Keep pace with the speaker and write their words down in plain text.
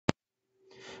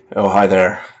Oh, hi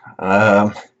there.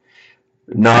 Um,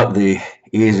 Not the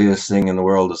easiest thing in the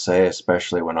world to say,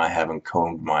 especially when I haven't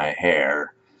combed my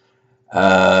hair.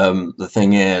 The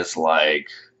thing is,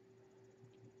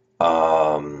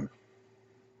 um,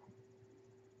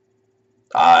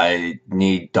 I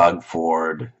need Doug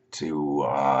Ford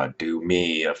to do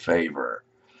me a favor.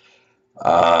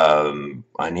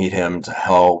 I need him to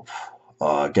help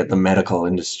get the medical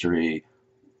industry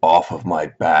off of my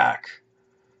back,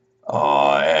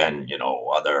 and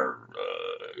other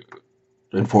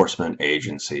enforcement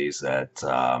agencies that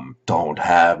don't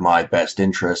have my best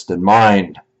interest in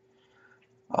mind.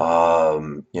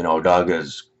 Doug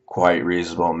is quite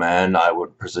reasonable man, I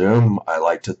would presume. I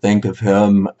like to think of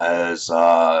him as,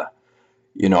 like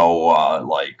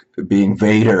being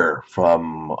Vader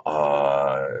from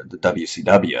the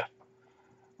WCW.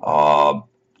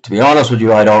 To be honest with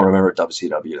you, I don't remember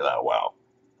WCW that well.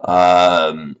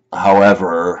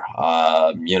 However,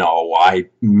 I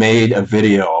made a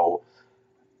video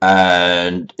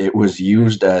and it was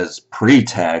used as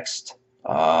pretext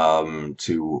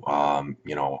to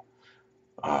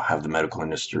have the medical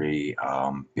industry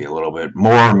be a little bit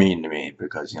more mean to me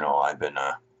because I've been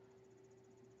a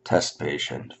test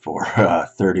patient for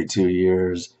 32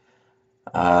 years,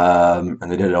 and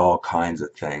they did all kinds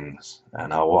of things,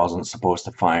 and I wasn't supposed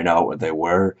to find out what they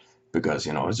were because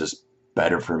it was just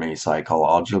better for me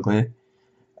psychologically.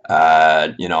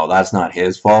 That's not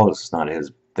his fault. It's not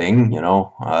his thing,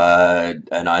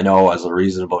 and I know as a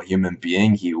reasonable human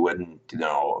being, he wouldn't,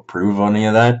 approve of any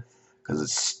of that because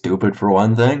it's stupid for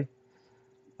one thing.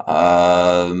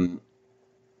 Um,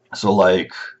 so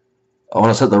like, I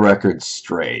want to set the record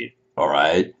straight. All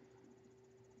right.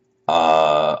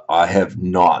 I have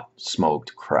not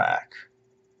smoked crack.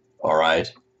 All right.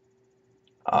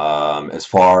 As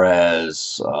far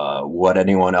as what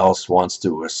anyone else wants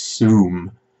to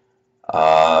assume,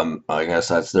 I guess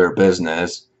that's their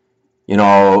business.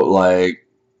 Like,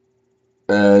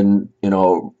 and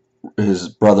his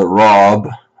brother Rob.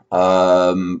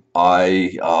 I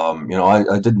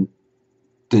didn't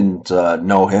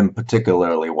know him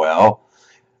particularly well.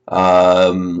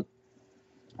 Um,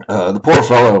 the poor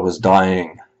fellow was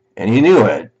dying, and he knew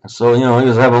it. So he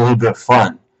was having a little bit of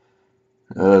fun.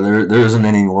 There isn't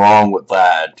anything wrong with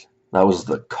that. That was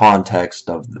the context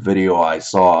of the video I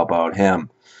saw about him.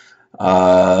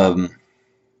 Um,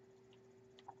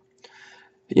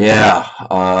 yeah,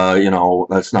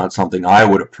 that's not something I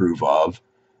would approve of,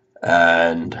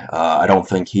 and I don't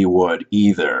think he would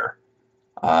either.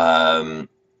 Um,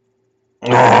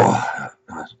 oh,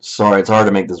 sorry, it's hard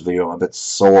to make this video. I'm a bit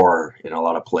sore in a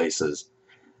lot of places.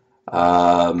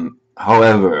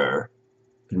 However,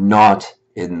 not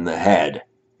in the head.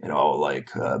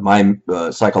 My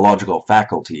psychological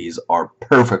faculties are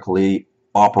perfectly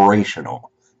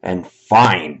operational and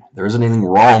fine. There isn't anything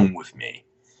wrong with me.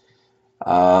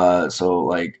 I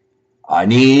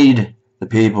need the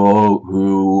people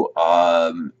who,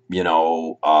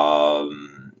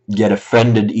 get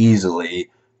offended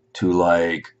easily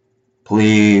to,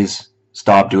 please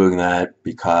stop doing that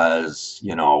because,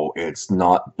 it's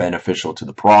not beneficial to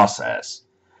the process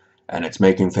and it's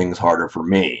making things harder for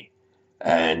me.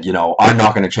 And, I'm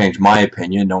not going to change my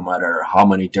opinion no matter how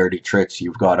many dirty tricks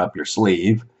you've got up your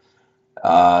sleeve.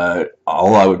 All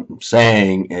I'm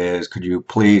saying is, could you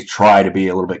please try to be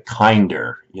a little bit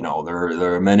kinder?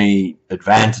 There are many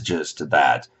advantages to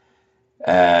that.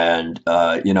 And,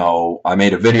 I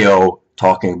made a video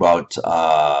talking about,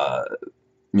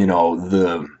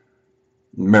 the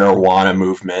marijuana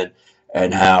movement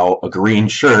and how a green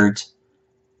shirt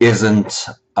isn't,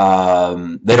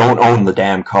 they don't own the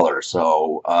damn color.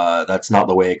 So, that's not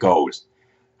the way it goes.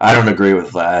 I don't agree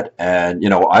with that. And,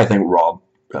 I think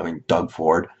Doug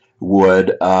Ford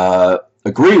would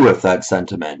agree with that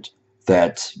sentiment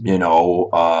that,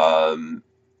 to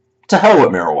hell with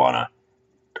marijuana.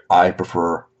 I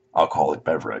prefer alcoholic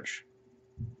beverage.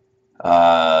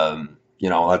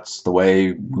 That's the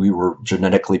way we were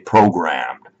genetically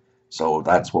programmed. So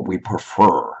that's what we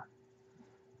prefer.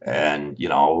 And,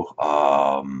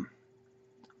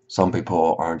 some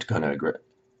people aren't going to agree.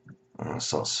 I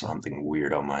saw something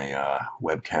weird on my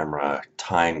web camera,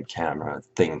 time camera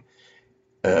thing.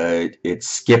 It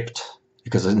skipped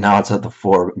because now it's at the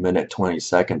 4 minute 20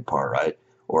 second part, right?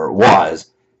 Or it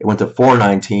was. It went to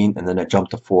 4:19 and then it jumped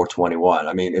to 4:21.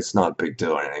 I mean, it's not a big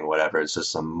deal or anything, whatever. It's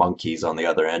just some monkeys on the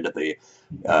other end of the,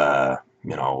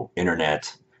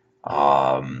 internet,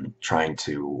 trying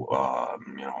to,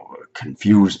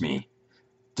 confuse me,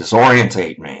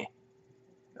 disorientate me.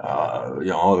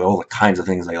 All the kinds of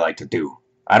things they like to do.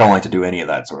 I don't like to do any of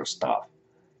that sort of stuff.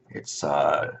 It's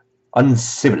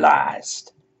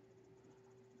uncivilized.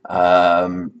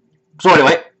 Um, so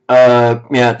anyway,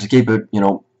 yeah, to keep it,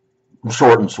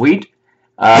 short and sweet,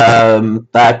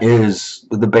 that is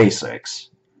the basics.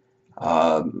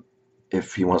 Um,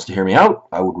 if he wants to hear me out,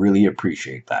 I would really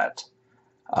appreciate that.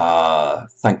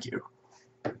 Thank you.